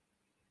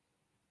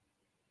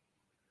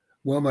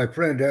Well, my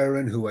friend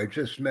Aaron, who I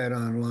just met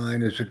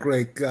online, is a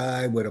great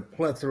guy with a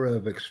plethora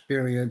of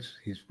experience.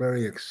 He's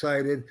very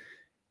excited.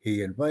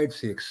 He invites,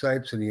 he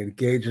excites, and he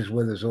engages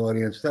with his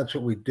audience. That's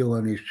what we do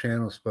on these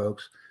channels,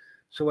 folks.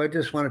 So I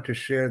just wanted to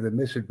share the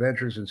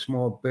misadventures in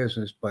small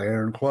business by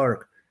Aaron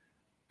Clark.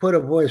 Put a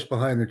voice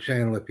behind the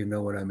channel if you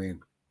know what I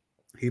mean.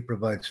 He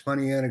provides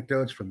funny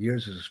anecdotes from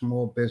years as a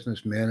small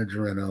business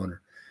manager and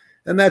owner.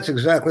 And that's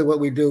exactly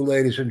what we do,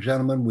 ladies and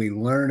gentlemen. We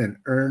learn and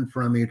earn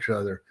from each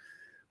other.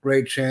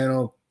 Great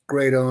channel,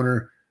 great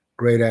owner,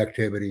 great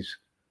activities.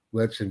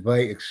 Let's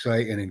invite,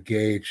 excite, and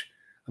engage.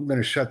 I'm going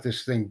to shut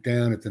this thing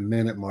down at the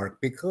minute mark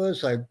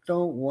because I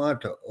don't want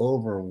to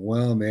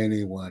overwhelm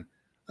anyone.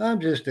 I'm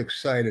just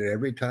excited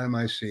every time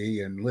I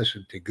see and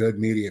listen to good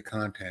media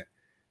content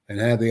and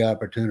have the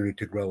opportunity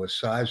to grow a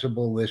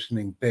sizable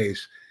listening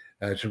base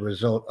as a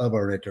result of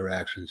our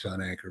interactions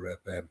on Anchor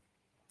FM.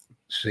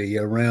 See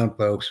you around,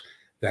 folks.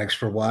 Thanks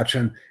for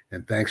watching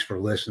and thanks for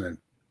listening.